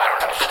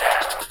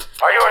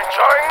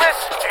enjoying this?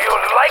 Do you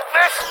like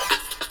this?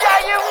 Yeah,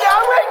 you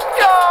know it,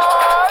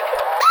 dog!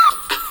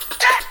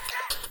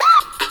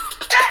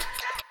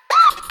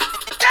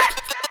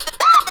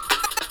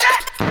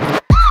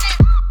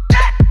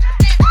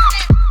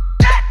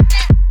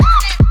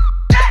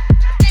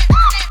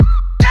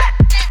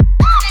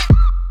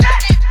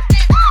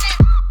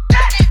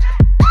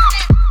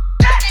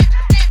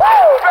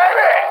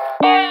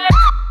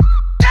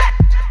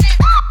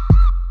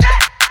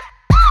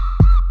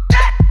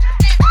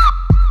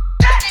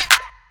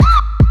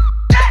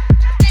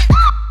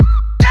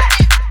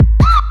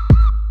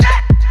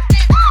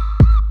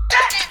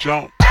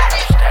 Jump.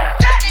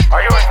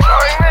 Are you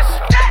enjoying this?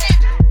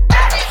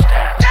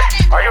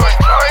 Are you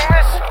enjoying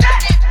this?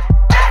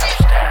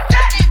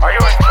 Are you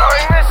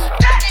enjoying this?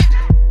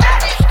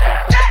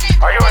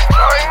 Are you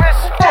enjoying this?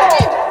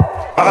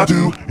 I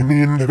do, and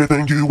mean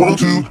everything you want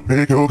to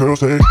make your girl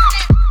say.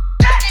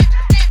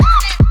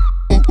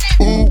 Ooh,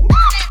 ooh.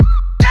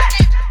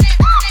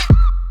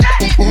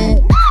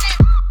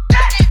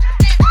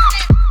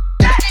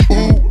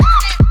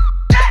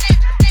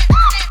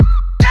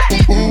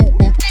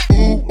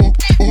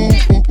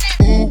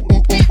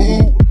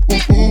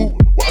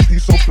 Watch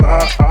these so fly,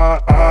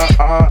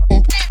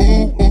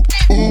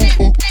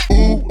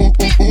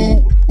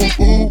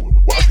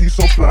 watch these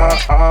so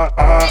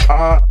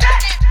fly,